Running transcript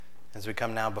As we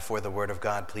come now before the Word of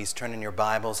God, please turn in your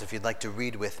Bibles, if you'd like to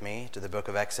read with me, to the book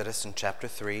of Exodus in chapter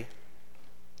 3.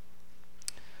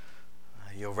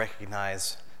 You'll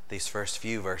recognize these first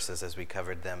few verses as we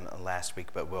covered them last week,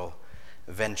 but we'll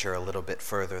venture a little bit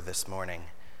further this morning.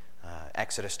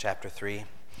 Exodus chapter 3.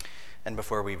 And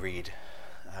before we read,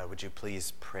 would you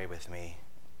please pray with me?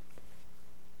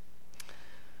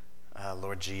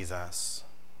 Lord Jesus,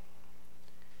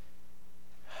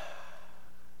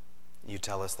 you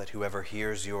tell us that whoever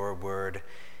hears your word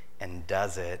and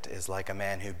does it is like a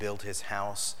man who built his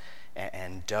house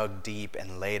and dug deep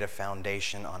and laid a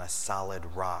foundation on a solid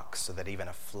rock so that even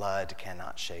a flood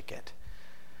cannot shake it.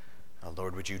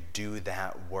 Lord, would you do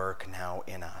that work now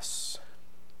in us?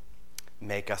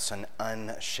 Make us an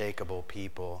unshakable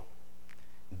people.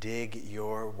 Dig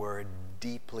your word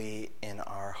deeply in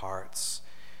our hearts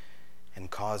and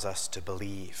cause us to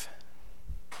believe.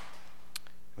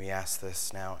 We ask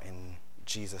this now in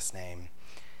Jesus' name.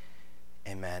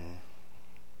 Amen.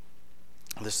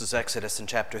 This is Exodus in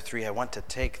chapter 3. I want to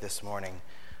take this morning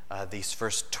these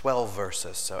first 12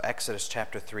 verses. So Exodus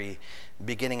chapter 3,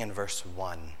 beginning in verse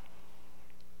 1.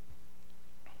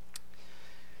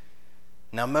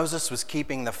 Now Moses was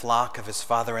keeping the flock of his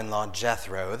father-in-law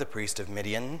Jethro, the priest of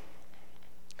Midian,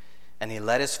 and he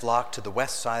led his flock to the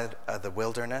west side of the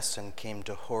wilderness and came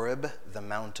to Horeb, the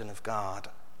mountain of God.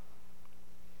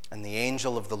 And the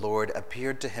angel of the Lord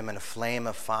appeared to him in a flame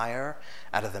of fire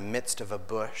out of the midst of a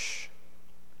bush.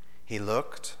 He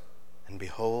looked, and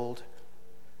behold,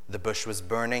 the bush was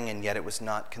burning, and yet it was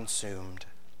not consumed.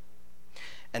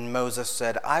 And Moses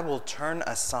said, I will turn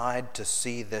aside to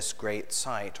see this great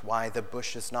sight, why the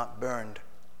bush is not burned.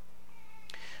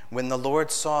 When the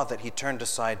Lord saw that he turned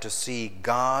aside to see,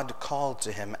 God called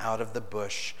to him out of the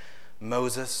bush,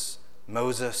 Moses,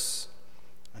 Moses.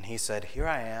 And he said, Here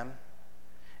I am.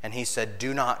 And he said,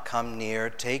 Do not come near,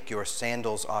 take your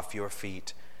sandals off your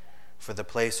feet, for the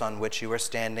place on which you are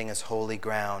standing is holy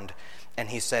ground. And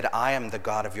he said, I am the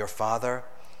God of your father,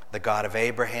 the God of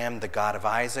Abraham, the God of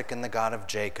Isaac, and the God of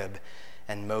Jacob.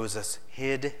 And Moses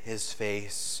hid his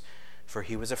face, for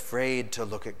he was afraid to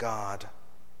look at God.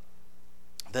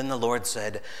 Then the Lord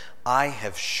said, I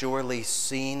have surely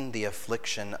seen the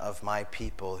affliction of my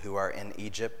people who are in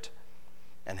Egypt,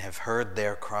 and have heard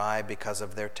their cry because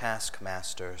of their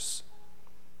taskmasters.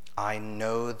 I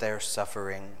know their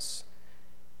sufferings,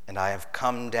 and I have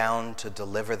come down to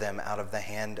deliver them out of the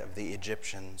hand of the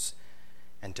Egyptians,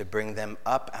 and to bring them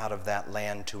up out of that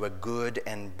land to a good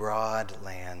and broad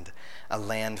land, a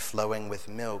land flowing with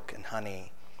milk and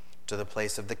honey, to the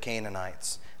place of the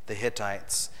Canaanites, the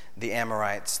Hittites, the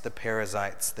Amorites, the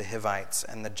Perizzites, the Hivites,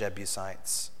 and the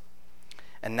Jebusites.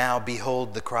 And now,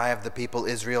 behold, the cry of the people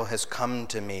Israel has come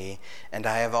to me, and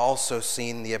I have also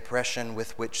seen the oppression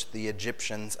with which the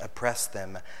Egyptians oppress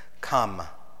them. Come,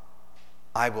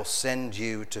 I will send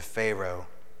you to Pharaoh,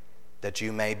 that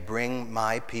you may bring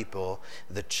my people,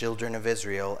 the children of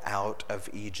Israel, out of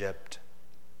Egypt.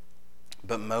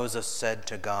 But Moses said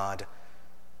to God,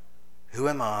 Who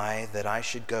am I that I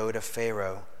should go to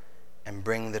Pharaoh and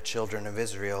bring the children of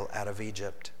Israel out of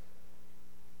Egypt?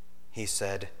 He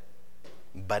said,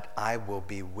 But I will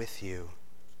be with you,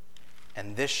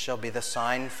 and this shall be the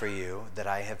sign for you that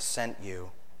I have sent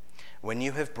you. When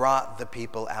you have brought the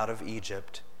people out of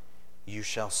Egypt, you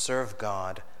shall serve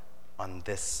God on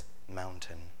this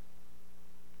mountain.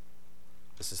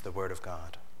 This is the word of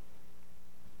God.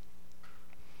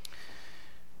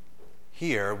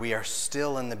 Here we are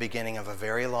still in the beginning of a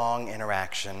very long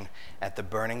interaction at the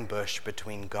burning bush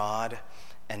between God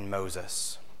and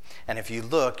Moses. And if you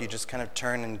look, you just kind of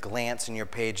turn and glance in your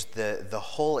page, the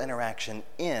whole interaction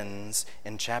ends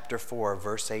in chapter 4,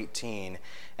 verse 18.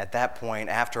 At that point,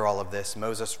 after all of this,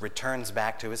 Moses returns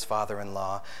back to his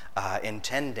father-in-law,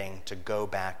 intending to go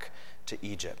back to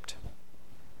Egypt.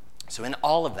 So in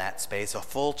all of that space, a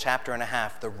full chapter and a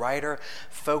half, the writer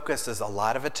focuses a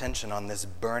lot of attention on this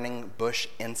burning bush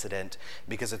incident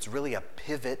because it's really a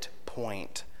pivot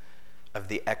point of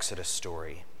the Exodus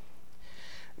story.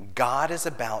 God is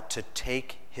about to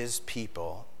take his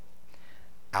people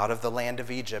out of the land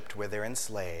of Egypt where they're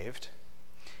enslaved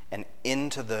and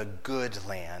into the good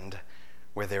land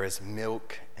where there is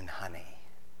milk and honey.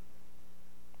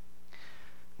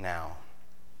 Now,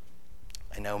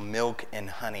 I know milk and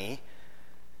honey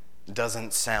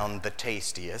doesn't sound the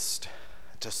tastiest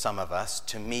to some of us.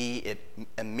 To me, it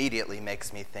immediately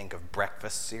makes me think of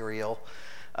breakfast cereal.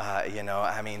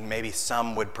 Maybe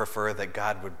some would prefer that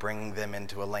God would bring them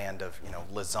into a land of,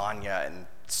 lasagna and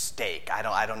steak.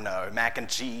 I don't know, mac and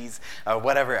cheese,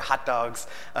 whatever, hot dogs,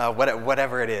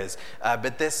 whatever it is.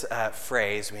 But this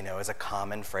phrase we know is a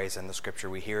common phrase in the scripture.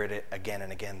 We hear it again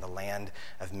and again, the land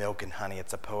of milk and honey.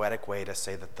 It's a poetic way to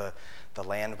say that the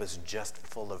land was just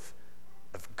full of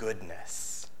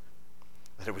goodness,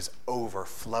 that it was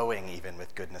overflowing even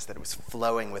with goodness, that it was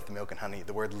flowing with milk and honey.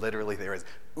 The word literally there is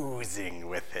oozing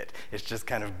with it. It's just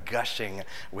kind of gushing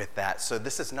with that. So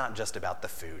this is not just about the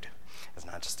food. It's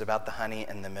not just about the honey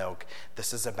and the milk.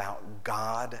 This is about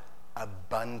God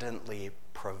abundantly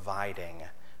providing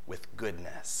with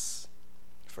goodness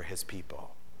for his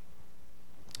people.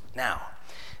 Now,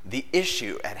 the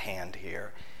issue at hand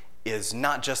here is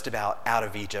not just about out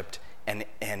of Egypt and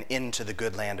into the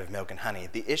good land of milk and honey.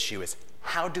 The issue is,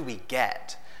 how do we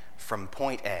get from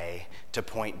point A to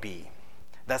point B?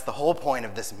 That's the whole point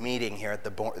of this meeting here at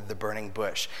the burning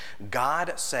bush.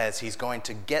 God says he's going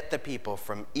to get the people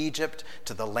from Egypt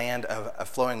to the land of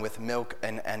flowing with milk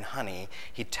and honey.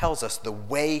 He tells us the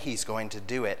way he's going to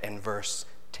do it in verse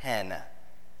 10.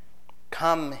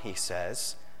 Come, he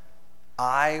says,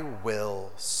 I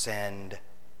will send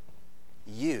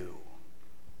you.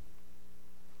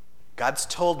 God's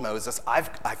told Moses,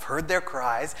 I've heard their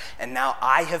cries, and now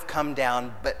I have come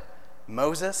down, but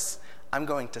Moses, I'm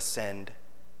going to send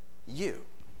you.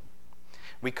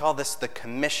 We call this the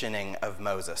commissioning of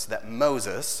Moses, that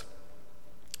Moses,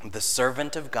 the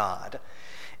servant of God,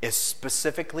 is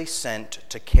specifically sent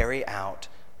to carry out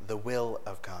the will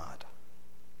of God.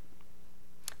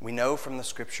 We know from the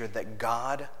scripture that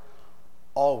God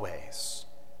always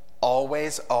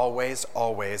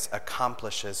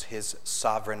accomplishes his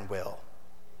sovereign will.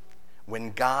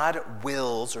 When God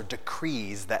wills or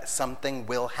decrees that something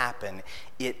will happen,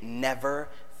 it never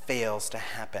fails to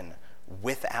happen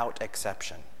without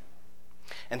exception.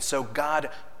 And so God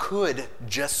could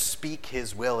just speak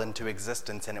his will into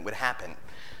existence and it would happen.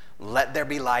 Let there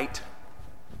be light,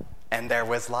 and there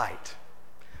was light.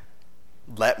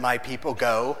 Let my people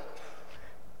go,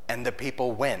 and the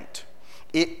people went.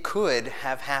 It could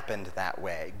have happened that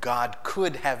way. God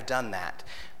could have done that,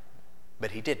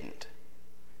 but he didn't.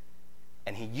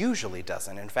 And he usually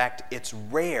doesn't. In fact, it's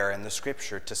rare in the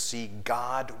scripture to see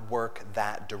God work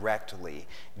that directly.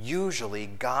 Usually,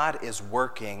 God is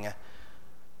working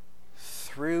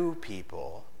through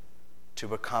people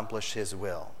to accomplish his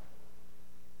will.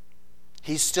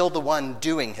 He's still the one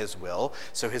doing his will,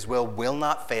 so his will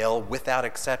not fail without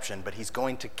exception, but he's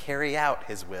going to carry out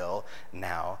his will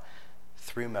now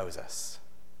through Moses.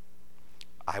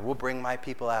 I will bring my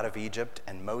people out of Egypt,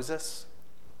 and Moses,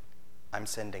 I'm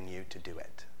sending you to do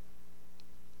it.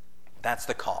 That's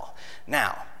the call.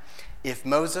 Now, if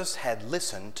Moses had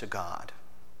listened to God,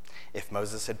 if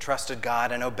Moses had trusted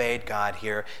God and obeyed God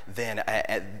here, then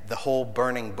the whole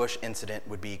burning bush incident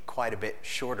would be quite a bit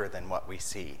shorter than what we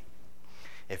see.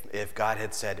 If God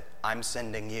had said, I'm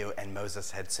sending you, and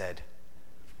Moses had said,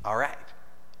 all right,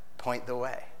 point the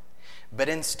way. But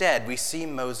instead, we see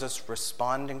Moses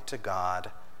responding to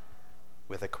God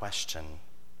with a question.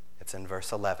 It's in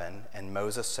verse 11. And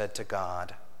Moses said to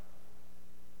God,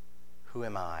 who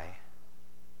am I?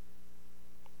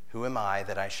 Who am I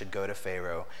that I should go to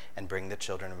Pharaoh and bring the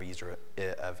children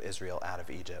of Israel out of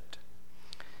Egypt?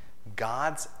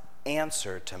 God's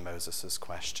answer to Moses'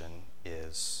 question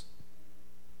is,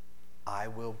 I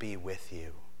will be with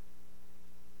you.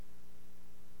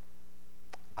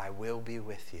 I will be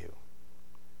with you.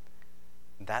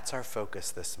 That's our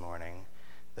focus this morning.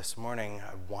 This morning,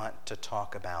 I want to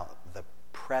talk about the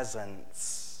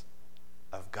presence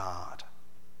of God.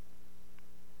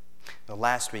 Now,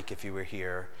 last week, if you were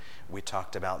here, we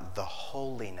talked about the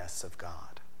holiness of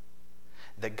God.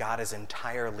 That God is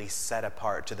entirely set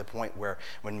apart to the point where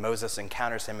when Moses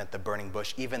encounters him at the burning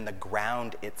bush, even the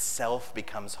ground itself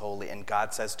becomes holy. And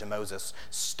God says to Moses,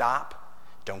 stop,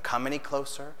 don't come any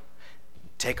closer.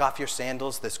 Take off your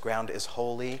sandals, this ground is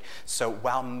holy. So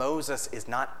while Moses is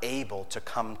not able to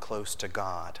come close to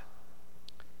God,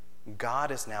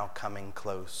 God is now coming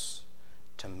close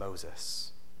to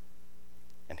Moses.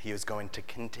 And he is going to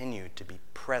continue to be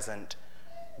present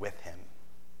with him.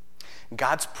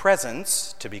 God's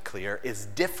presence, to be clear, is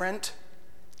different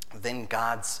than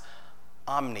God's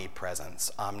omnipresence.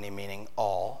 Omni meaning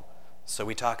all. So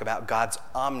we talk about God's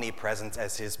omnipresence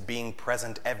as his being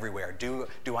present everywhere. Do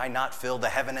I not fill the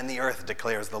heaven and the earth,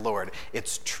 declares the Lord.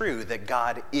 It's true that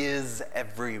God is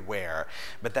everywhere,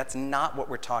 but that's not what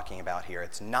we're talking about here.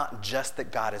 It's not just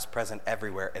that God is present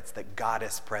everywhere, it's that God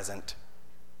is present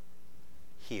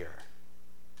here.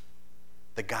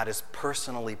 That God is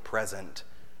personally present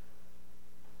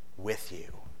with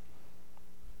you.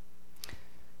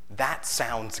 That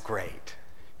sounds great,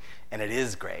 and it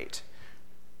is great.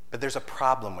 But there's a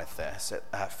problem with this,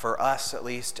 for us at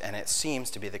least, and it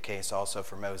seems to be the case also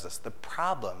for Moses. The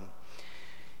problem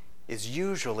is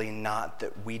usually not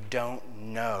that we don't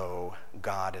know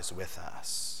God is with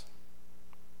us.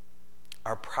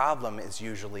 Our problem is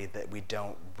usually that we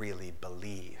don't really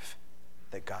believe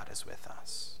that God is with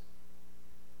us.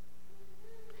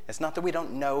 It's not that we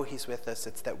don't know he's with us,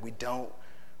 it's that we don't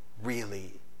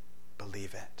really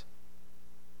believe it.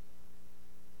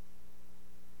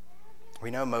 We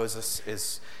know Moses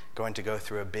is going to go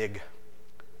through a big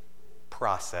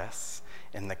process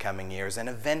in the coming years, and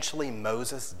eventually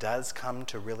Moses does come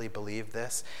to really believe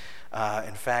this.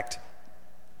 In fact,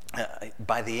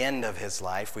 by the end of his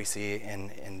life, we see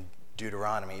in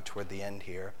Deuteronomy, toward the end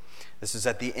here, this is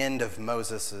at the end of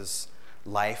Moses'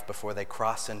 life before they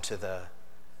cross into the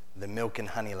milk and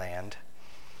honey land.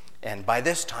 And by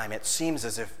this time, it seems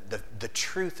as if the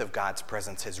truth of God's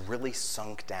presence has really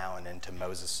sunk down into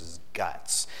Moses'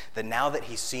 guts. That now that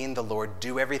he's seen the Lord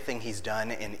do everything he's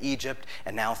done in Egypt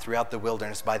and now throughout the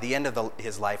wilderness, by the end of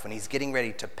his life, when he's getting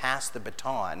ready to pass the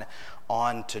baton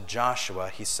on to Joshua,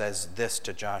 he says this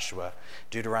to Joshua,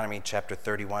 Deuteronomy chapter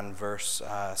 31, verse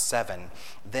 7.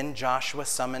 Then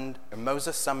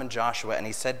Moses summoned Joshua, and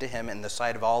he said to him in the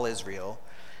sight of all Israel,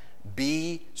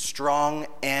 "Be strong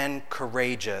and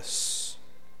courageous,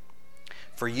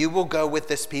 for you will go with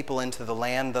this people into the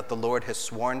land that the Lord has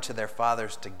sworn to their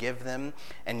fathers to give them,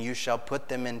 and you shall put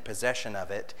them in possession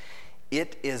of it.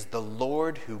 It is the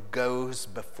Lord who goes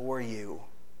before you.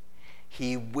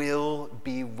 He will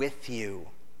be with you.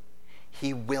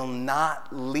 He will not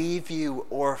leave you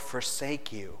or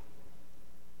forsake you.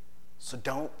 So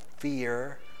don't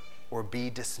fear or be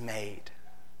dismayed."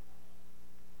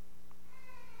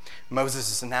 Moses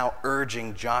is now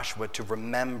urging Joshua to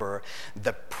remember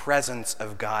the presence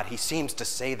of God. He seems to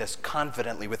say this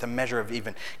confidently with a measure of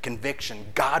even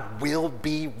conviction. God will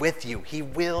be with you. He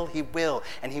will,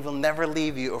 and he will never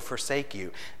leave you or forsake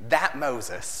you. That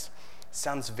Moses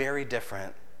sounds very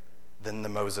different than the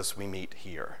Moses we meet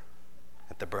here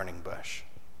at the burning bush.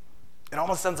 It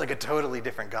almost sounds like a totally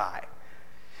different guy.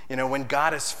 You know, when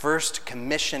God is first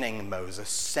commissioning Moses,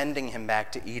 sending him back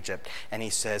to Egypt, and he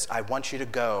says, "I want you to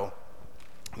go,"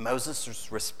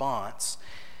 Moses' response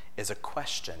is a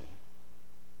question.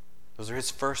 Those are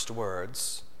his first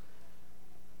words.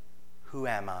 "Who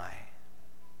am I?"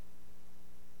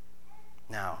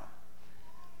 Now,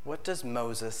 what does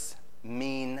Moses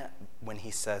mean when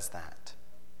he says that?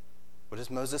 What does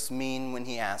Moses mean when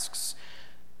he asks,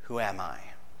 "Who am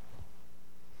I?"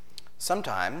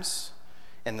 Sometimes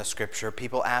in the scripture,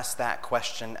 people ask that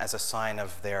question as a sign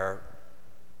of their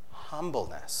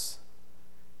humbleness.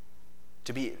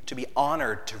 To be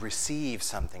honored to receive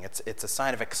something. It's a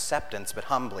sign of acceptance, but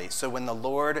humbly. So when the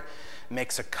Lord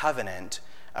makes a covenant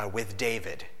with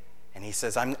David, and he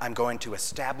says, I'm going to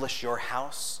establish your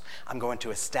house, I'm going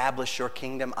to establish your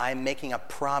kingdom, I'm making a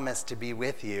promise to be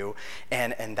with you,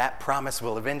 and that promise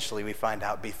will eventually, we find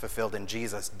out, be fulfilled in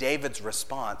Jesus. David's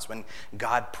response when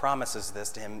God promises this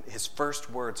to him, his first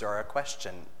words are a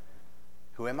question: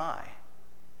 "Who am I?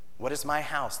 What is my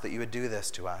house that you would do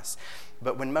this to us?"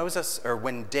 But when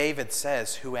David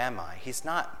says, "Who am I?" he's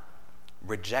not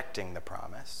rejecting the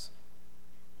promise.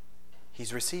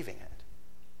 He's receiving it,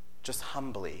 just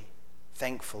humbly,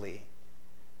 thankfully.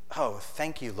 "Oh,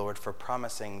 thank you, Lord, for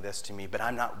promising this to me, but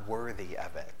I'm not worthy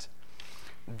of it."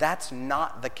 That's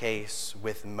not the case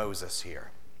with Moses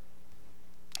here.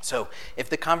 So if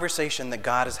the conversation that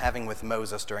God is having with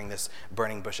Moses during this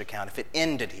burning bush account, if it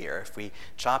ended here, if we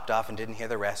chopped off and didn't hear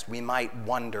the rest, we might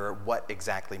wonder what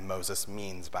exactly Moses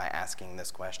means by asking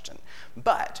this question.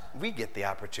 But we get the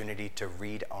opportunity to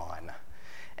read on,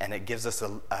 and it gives us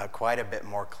quite a bit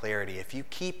more clarity. If you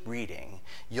keep reading,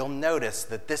 you'll notice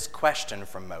that this question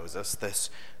from Moses, this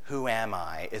 "Who am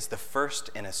I?" is the first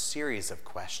in a series of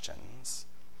questions.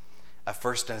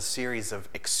 First in a series of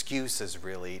excuses,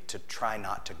 really, to try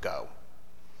not to go.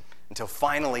 Until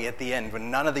finally, at the end, when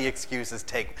none of the excuses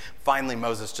take, finally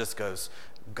Moses just goes,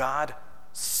 "God,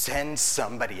 send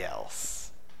somebody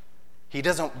else." He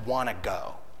doesn't want to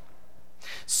go.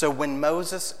 So when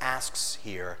Moses asks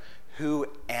here,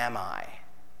 "Who am I?"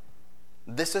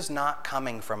 this is not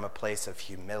coming from a place of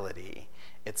humility.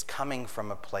 It's coming from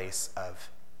a place of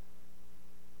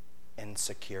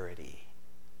insecurity.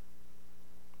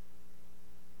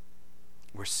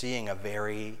 We're seeing a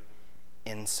very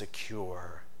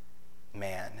insecure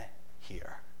man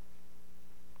here.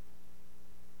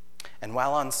 And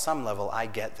while on some level I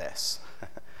get this,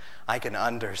 I can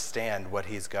understand what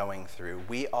he's going through,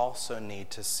 we also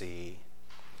need to see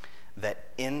that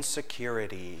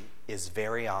insecurity is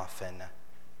very often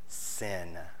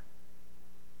sin. Let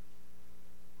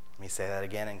me say that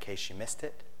again in case you missed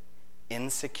it.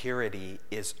 Insecurity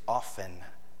is often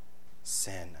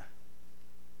sin.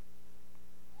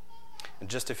 And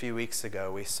just a few weeks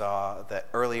ago, we saw that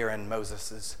earlier in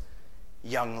Moses'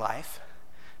 young life,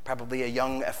 probably a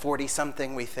young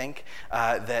 40-something, we think,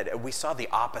 that we saw the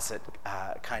opposite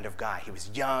kind of guy. He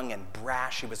was young and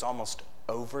brash. He was almost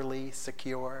overly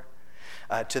secure,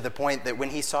 to the point that when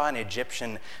he saw an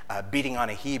Egyptian beating on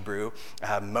a Hebrew,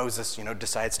 Moses,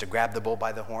 decides to grab the bull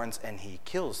by the horns, and he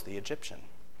kills the Egyptian.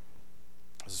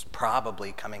 This is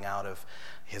probably coming out of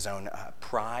his own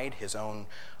pride, his own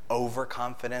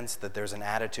overconfidence, that there's an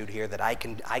attitude here that I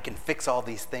can fix all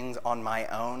these things on my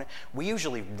own. We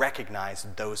usually recognize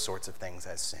those sorts of things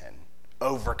as sin.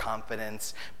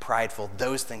 Overconfidence, prideful,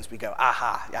 those things we go,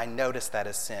 aha, I notice that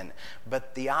as sin.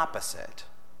 But the opposite,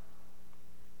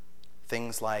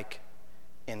 things like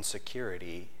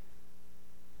insecurity,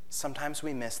 sometimes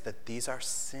we miss that these are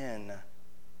sin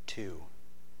too.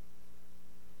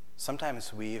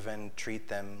 Sometimes we even treat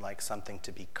them like something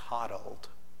to be coddled.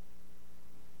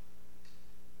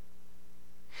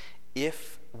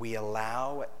 If we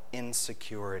allow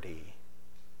insecurity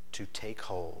to take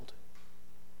hold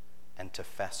and to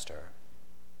fester,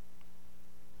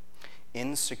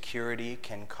 insecurity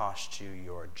can cost you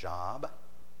your job.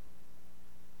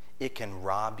 It can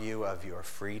rob you of your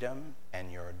freedom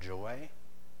and your joy.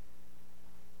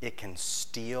 It can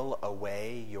steal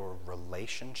away your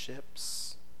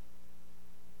relationships.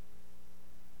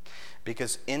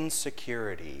 Because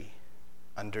insecurity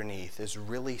underneath is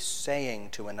really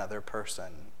saying to another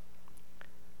person,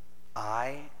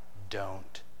 I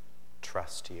don't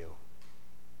trust you.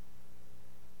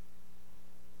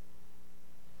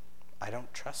 I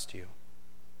don't trust you.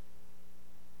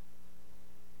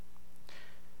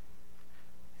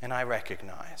 And I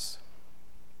recognize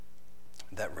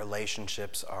that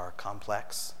relationships are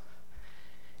complex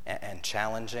and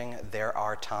challenging. There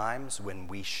are times when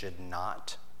we should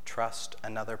not trust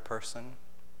another person,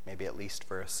 maybe at least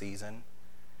for a season.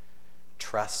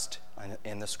 Trust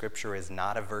in the scripture is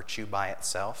not a virtue by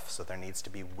itself, so there needs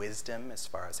to be wisdom as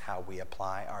far as how we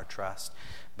apply our trust.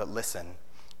 But listen,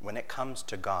 when it comes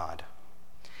to God,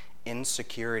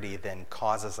 insecurity then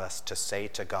causes us to say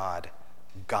to God,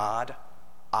 God,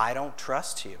 I don't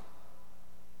trust you.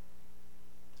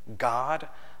 God,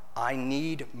 I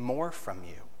need more from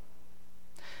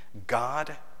you.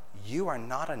 God, you are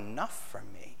not enough for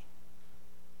me.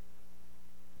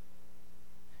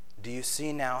 Do you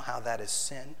see now how that is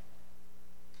sin?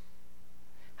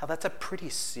 How that's a pretty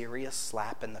serious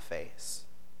slap in the face?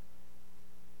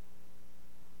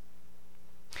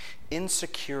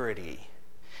 Insecurity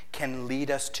can lead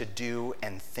us to do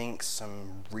and think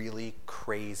some really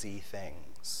crazy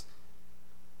things.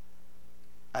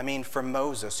 I mean, for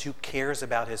Moses, who cares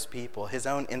about his people, his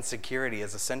own insecurity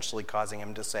is essentially causing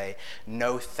him to say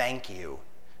no thank you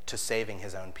to saving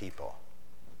his own people.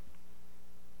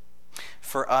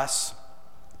 For us,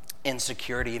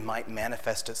 insecurity might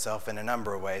manifest itself in a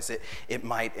number of ways. It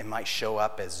might show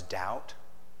up as doubt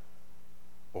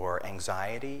or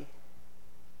anxiety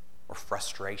or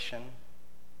frustration.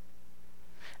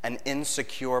 An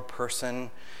insecure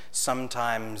person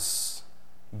sometimes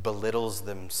belittles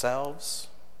themselves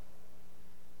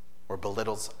or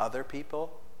belittles other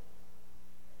people.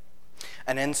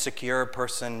 An insecure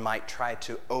person might try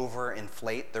to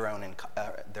overinflate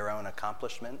their own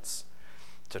accomplishments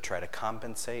to try to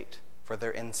compensate for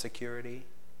their insecurity.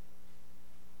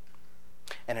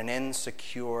 And an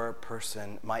insecure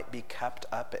person might be kept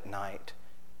up at night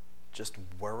just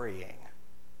worrying.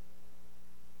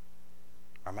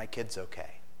 Are my kids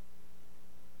okay?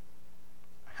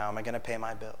 How am I going to pay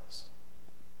my bills?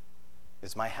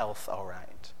 Is my health all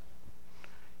right?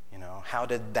 How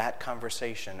did that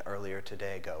conversation earlier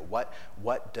today go?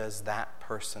 What does that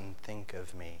person think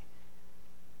of me?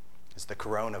 Is the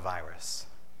coronavirus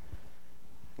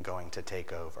going to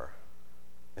take over?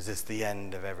 Is this the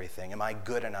end of everything? Am I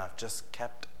good enough? Just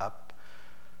kept up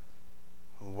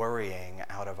worrying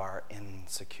out of our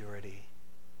insecurity.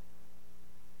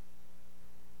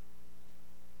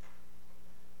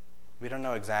 We don't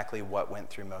know exactly what went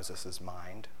through Moses'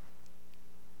 mind,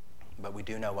 but we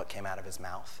do know what came out of his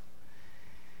mouth.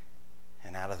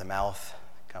 And out of the mouth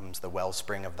comes the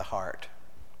wellspring of the heart.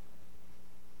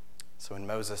 So when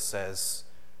Moses says,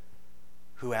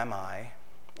 "Who am I?"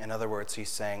 in other words, he's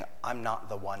saying, I'm not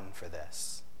the one for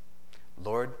this.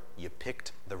 Lord, you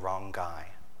picked the wrong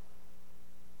guy.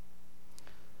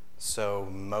 So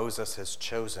Moses has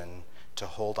chosen to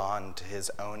hold on to his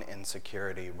own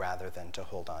insecurity rather than to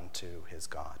hold on to his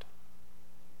God.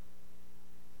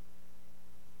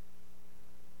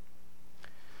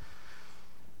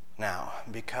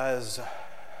 because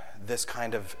this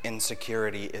kind of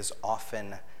insecurity is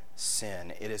often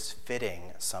sin, it is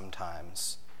fitting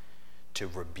sometimes to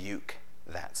rebuke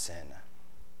that sin,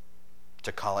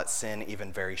 to call it sin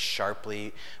even very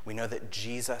sharply. We know that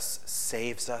Jesus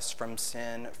saves us from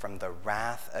sin, from the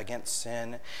wrath against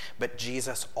sin, but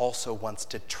Jesus also wants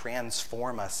to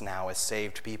transform us now as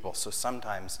saved people. So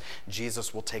sometimes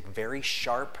Jesus will take very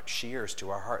sharp shears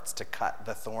to our hearts to cut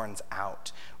the thorns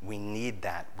out. We need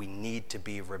that. We need to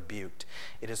be rebuked.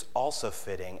 It is also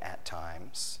fitting at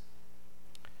times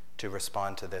to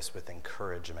respond to this with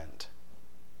encouragement.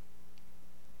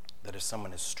 That if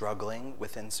someone is struggling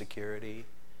with insecurity,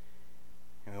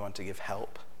 and we want to give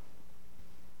help,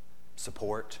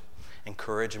 support,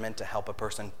 encouragement to help a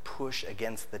person push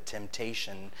against the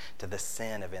temptation to the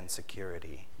sin of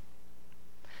insecurity.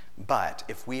 But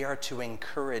if we are to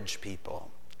encourage people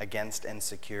against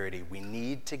insecurity, we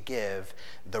need to give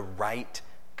the right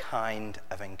kind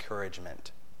of encouragement.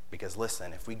 Because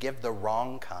listen, if we give the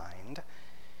wrong kind,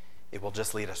 it will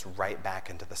just lead us right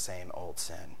back into the same old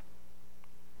sin.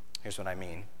 Here's what I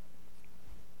mean.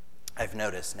 I've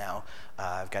noticed now,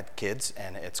 I've got kids,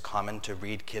 and it's common to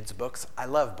read kids' books. I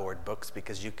love board books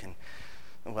because you can,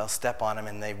 step on them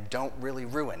and they don't really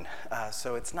ruin.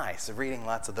 So it's nice. Reading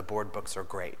lots of the board books are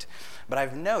great. But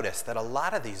I've noticed that a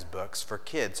lot of these books for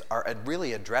kids are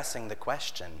really addressing the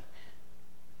question,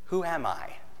 who am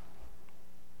I?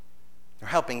 They're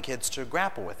helping kids to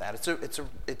grapple with that.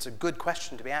 It's a good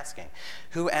question to be asking.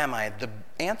 Who am I? The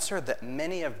answer that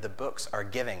many of the books are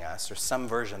giving us, or some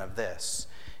version of this,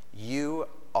 you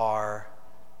are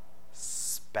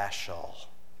special.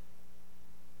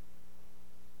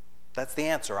 That's the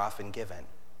answer often given.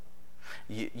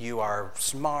 You are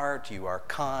smart, you are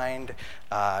kind,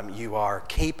 you are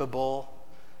capable.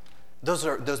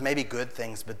 Those may be good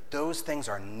things, but those things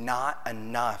are not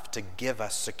enough to give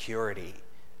us security.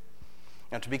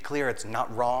 Now, to be clear, it's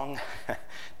not wrong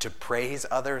to praise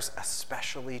others,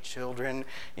 especially children,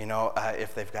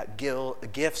 if they've got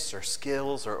gifts or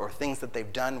skills or things that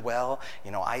they've done well.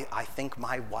 I think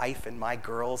my wife and my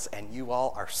girls and you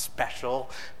all are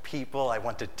special people. I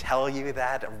want to tell you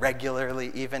that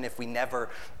regularly, even if we never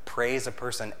praise a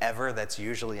person ever. That's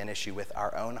usually an issue with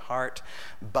our own heart.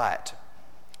 But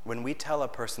when we tell a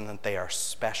person that they are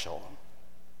special,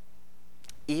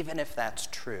 even if that's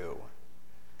true,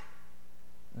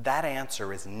 that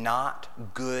answer is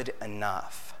not good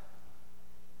enough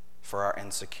for our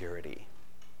insecurity.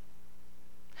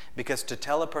 Because to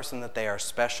tell a person that they are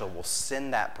special will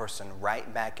send that person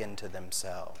right back into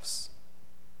themselves.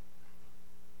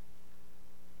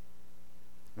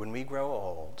 When we grow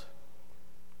old,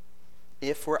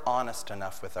 if we're honest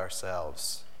enough with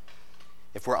ourselves,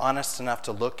 if we're honest enough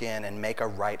to look in and make a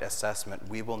right assessment,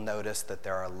 we will notice that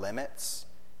there are limits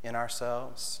in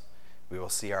ourselves. We will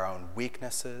see our own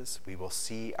weaknesses. We will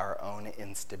see our own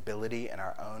instability and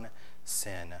our own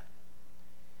sin.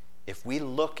 If we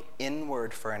look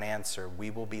inward for an answer, we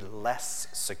will be less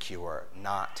secure,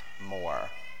 not more.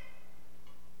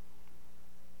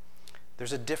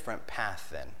 There's a different path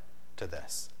then to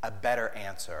this, a better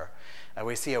answer.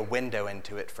 We see a window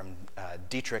into it from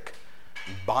Dietrich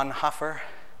Bonhoeffer,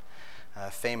 a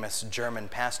famous German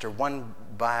pastor. One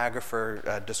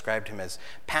biographer described him as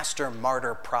pastor,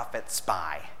 martyr, prophet,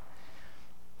 spy.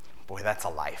 Boy, that's a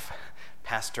life.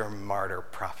 Pastor, martyr,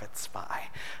 prophet, spy.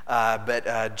 But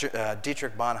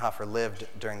Dietrich Bonhoeffer lived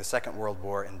during the Second World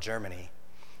War in Germany,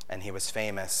 and he was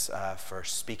famous for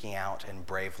speaking out and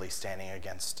bravely standing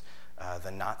against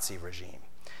the Nazi regime.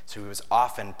 So he was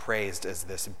often praised as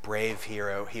this brave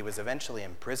hero. He was eventually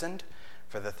imprisoned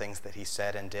for the things that he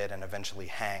said and did, and eventually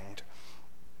hanged.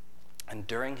 And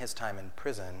during his time in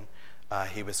prison,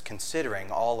 he was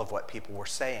considering all of what people were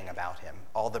saying about him,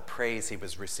 all the praise he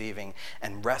was receiving,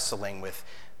 and wrestling with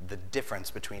the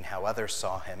difference between how others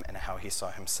saw him and how he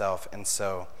saw himself. And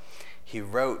so he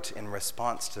wrote in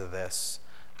response to this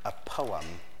a poem.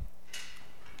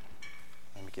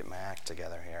 Let me get my act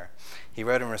together here. He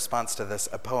wrote in response to this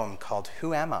a poem called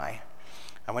Who Am I?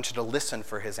 I want you to listen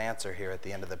for his answer here at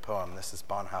the end of the poem. This is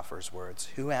Bonhoeffer's words.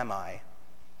 Who am I?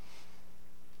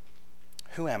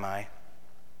 Who am I?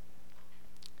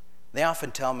 They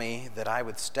often tell me that I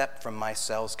would step from my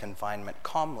cell's confinement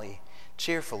calmly,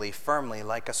 cheerfully, firmly,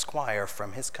 like a squire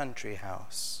from his country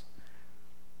house.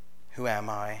 Who am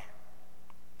I?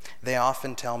 They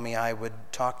often tell me I would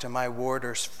talk to my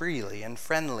warders freely and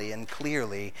friendly and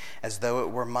clearly, as though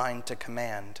it were mine to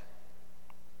command.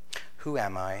 Who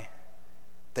am I?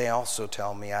 They also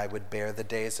tell me I would bear the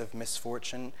days of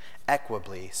misfortune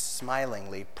equably,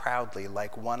 smilingly, proudly,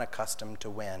 like one accustomed to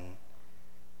win.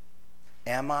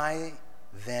 Am I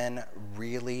then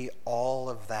really all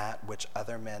of that which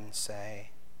other men say?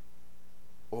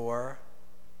 Or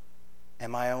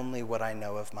am I only what I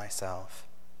know of myself,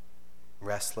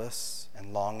 restless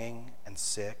and longing and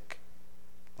sick,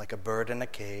 like a bird in a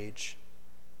cage,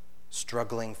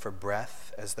 struggling for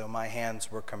breath as though my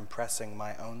hands were compressing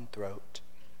my own throat,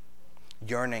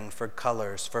 yearning for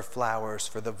colors, for flowers,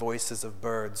 for the voices of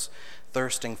birds,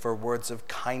 thirsting for words of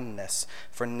kindness,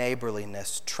 for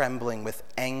neighborliness, trembling with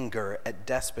anger at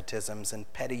despotisms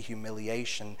and petty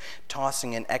humiliation,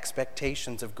 tossing in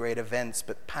expectations of great events,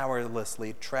 but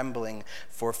powerlessly trembling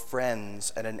for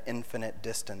friends at an infinite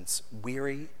distance,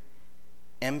 weary,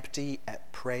 empty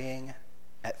at praying,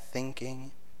 at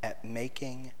thinking, at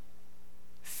making,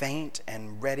 faint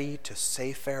and ready to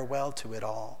say farewell to it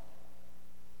all.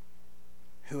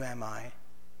 Who am I?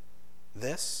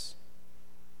 This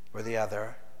or the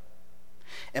other?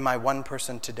 Am I one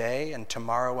person today and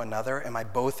tomorrow another? Am I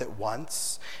both at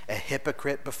once, a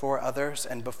hypocrite before others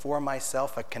and before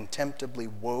myself, a contemptibly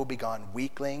woe-begone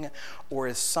weakling? Or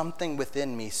is something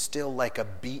within me still like a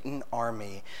beaten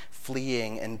army,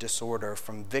 fleeing in disorder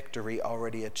from victory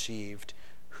already achieved?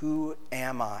 Who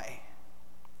am I?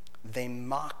 They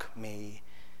mock me,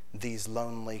 these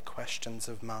lonely questions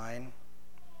of mine.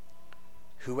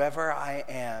 Whoever I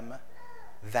am,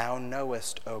 thou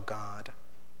knowest, O God,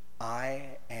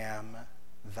 I am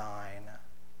thine.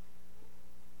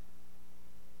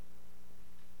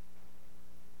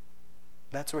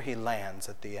 That's where he lands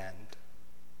at the end.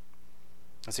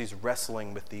 As he's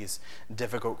wrestling with these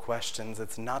difficult questions,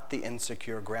 it's not the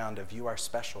insecure ground of you are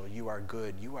special, you are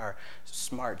good, you are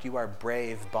smart, you are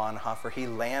brave, Bonhoeffer. He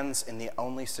lands in the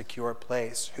only secure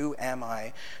place. Who am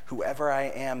I? Whoever I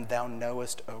am, thou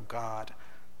knowest, O God.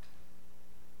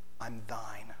 I'm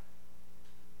thine.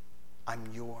 I'm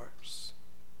yours.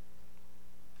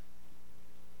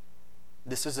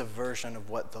 This is a version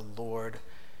of what the Lord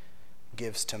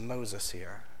gives to Moses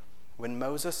here. When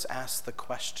Moses asks the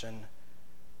question,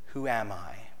 who am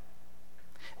I?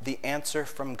 The answer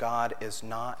from God is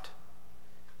not,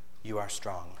 you are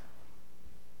strong.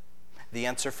 The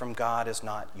answer from God is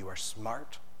not, you are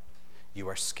smart, you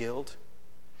are skilled,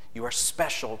 you are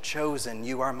special, chosen,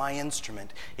 you are my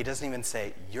instrument. He doesn't even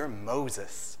say, you're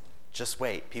Moses. Just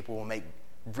wait, people will make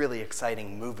really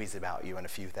exciting movies about you in a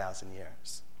few thousand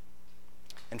years.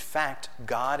 In fact,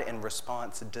 God in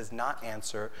response does not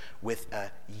answer with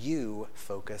a you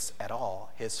focus at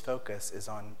all. His focus is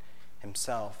on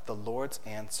himself. The Lord's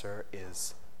answer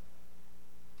is,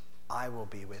 I will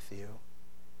be with you.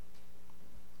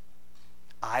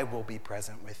 I will be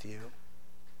present with you.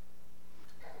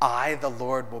 I, the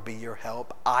Lord, will be your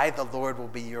help. I, the Lord, will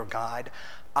be your guide.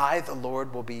 I, the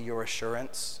Lord, will be your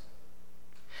assurance.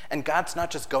 And God's not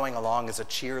just going along as a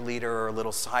cheerleader or a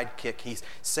little sidekick. He's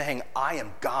saying, I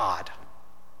am God.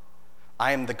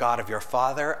 I am the God of your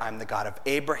father. I'm the God of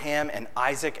Abraham and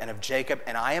Isaac and of Jacob.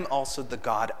 And I am also the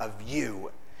God of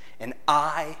you. And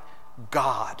I,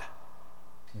 God,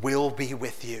 will be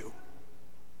with you.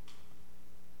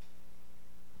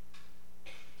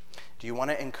 Do you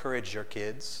want to encourage your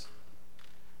kids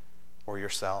or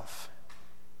yourself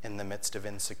in the midst of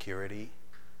insecurity?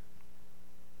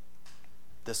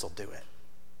 This will do it.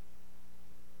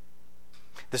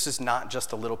 This is not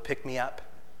just a little pick-me-up,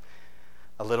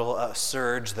 a little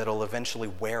surge that'll eventually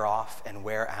wear off and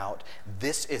wear out.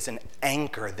 This is an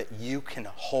anchor that you can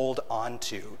hold on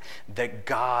to, that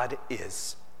God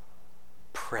is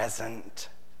present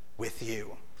with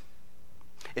you.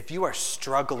 If you are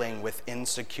struggling with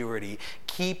insecurity,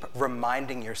 keep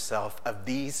reminding yourself of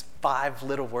these 5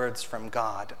 little words from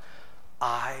God.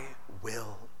 I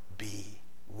will be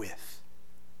with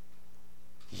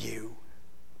you.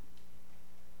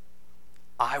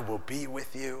 I will be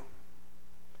with you.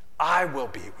 I will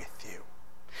be with you.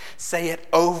 Say it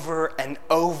over and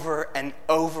over and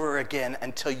over again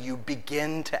until you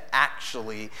begin to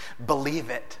actually believe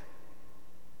it.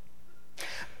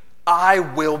 I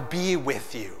will be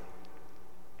with you.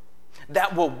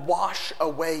 That will wash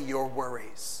away your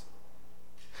worries.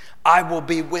 I will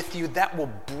be with you. That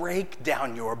will break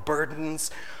down your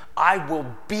burdens. I will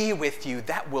be with you.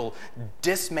 That will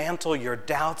dismantle your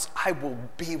doubts. I will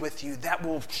be with you. That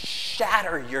will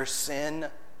shatter your sin.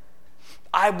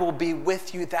 I will be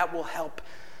with you. That will help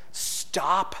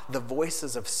stop the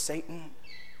voices of Satan.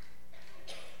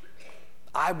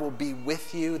 I will be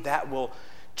with you. That will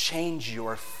change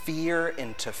your fear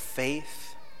into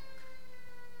faith.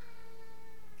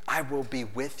 I will be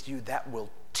with you. That will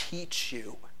teach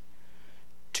you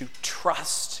to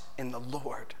trust in the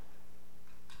Lord.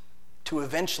 To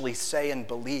eventually say and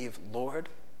believe, Lord,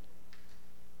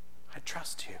 I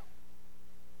trust you.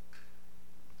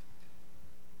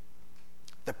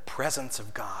 presence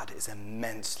of God is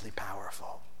immensely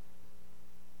powerful.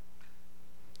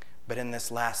 But in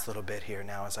this last little bit here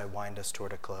now, as I wind us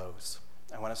toward a close,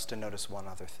 I want us to notice one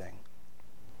other thing.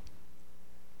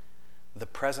 The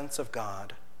presence of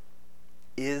God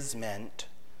is meant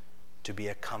to be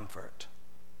a comfort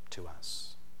to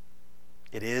us.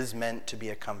 It is meant to be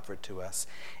a comfort to us.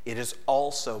 It is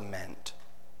also meant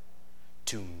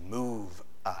to move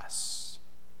us.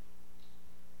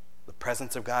 The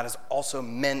presence of God is also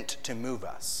meant to move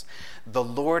us. The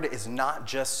Lord is not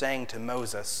just saying to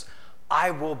Moses,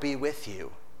 I will be with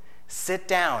you. Sit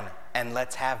down and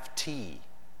let's have tea.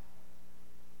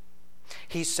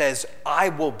 He says, I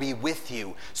will be with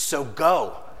you, so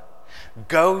go.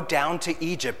 Go down to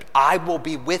Egypt. I will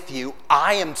be with you.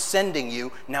 I am sending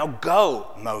you. Now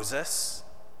go, Moses.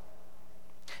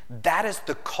 That is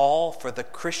the call for the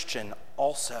Christian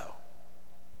also.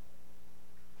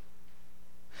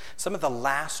 Some of the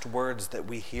last words that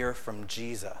we hear from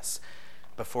Jesus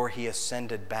before he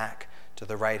ascended back to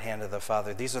the right hand of the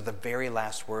Father, these are the very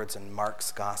last words in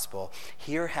Mark's gospel.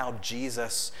 Hear how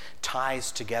Jesus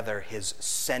ties together his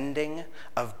sending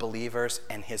of believers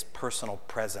and his personal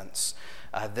presence.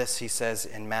 This he says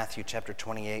in Matthew chapter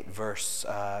 28, verse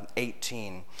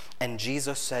 18. And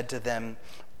Jesus said to them,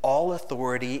 all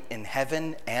authority in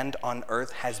heaven and on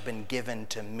earth has been given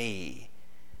to me.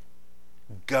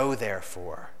 Go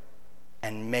therefore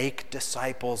and make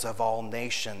disciples of all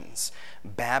nations,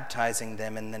 baptizing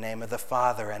them in the name of the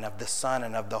Father and of the Son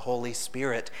and of the Holy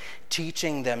Spirit,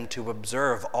 teaching them to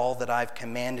observe all that I've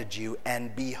commanded you.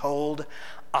 And behold,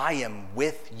 I am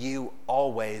with you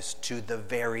always to the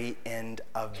very end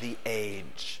of the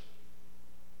age.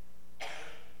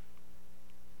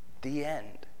 The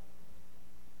end.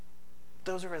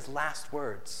 Those are his last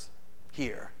words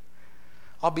here.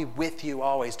 I'll be with you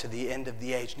always to the end of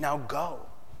the age. Now go.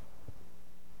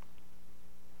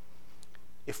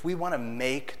 If we want to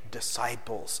make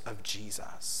disciples of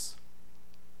Jesus,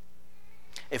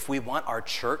 if we want our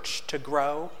church to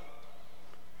grow,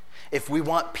 if we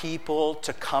want people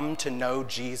to come to know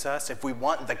Jesus, if we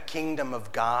want the kingdom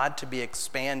of God to be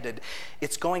expanded,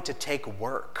 it's going to take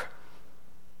work.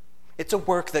 It's a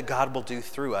work that God will do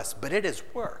through us, but it is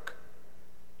work.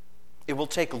 It will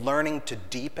take learning to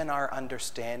deepen our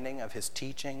understanding of his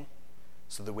teaching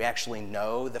so that we actually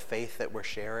know the faith that we're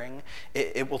sharing.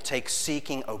 It will take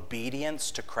seeking obedience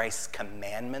to Christ's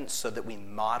commandments so that we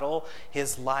model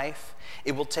his life.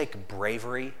 It will take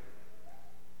bravery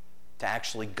to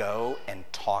actually go and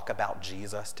talk about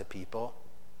Jesus to people.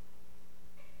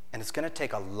 And it's going to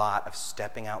take a lot of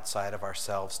stepping outside of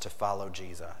ourselves to follow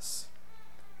Jesus.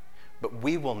 But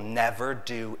we will never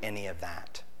do any of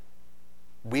that.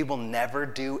 We will never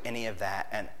do any of that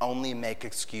and only make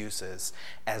excuses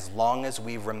as long as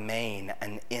we remain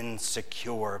an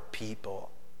insecure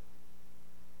people.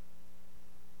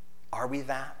 Are we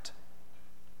that?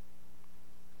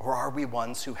 Or are we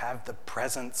ones who have the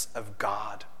presence of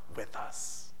God with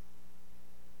us?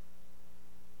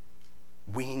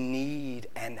 We need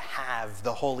and have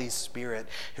the Holy Spirit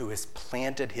who has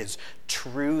planted his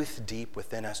truth deep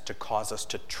within us to cause us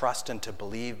to trust and to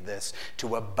believe this,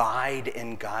 to abide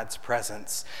in God's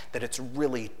presence, that it's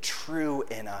really true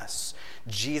in us.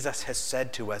 Jesus has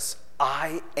said to us,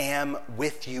 I am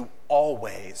with you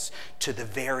always to the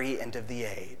very end of the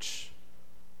age.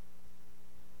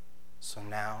 So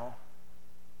now,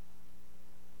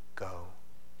 go.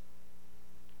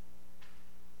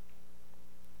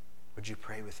 Would you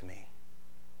pray with me?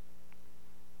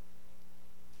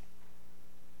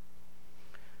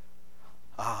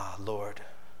 Ah, Lord,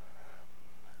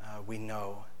 we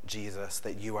know, Jesus,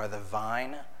 that you are the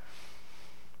vine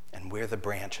and we're the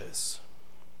branches.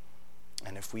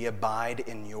 And if we abide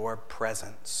in your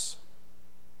presence,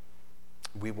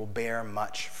 we will bear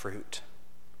much fruit.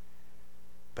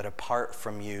 But apart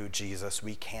from you, Jesus,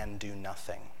 we can do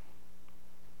nothing.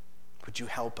 Would you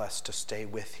help us to stay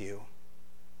with you?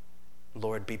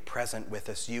 Lord, be present with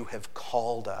us. You have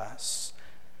called us.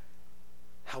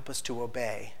 Help us to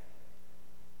obey,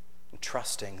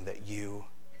 trusting that you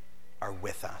are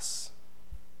with us.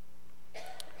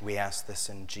 We ask this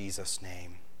in Jesus'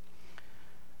 name.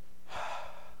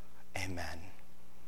 Amen.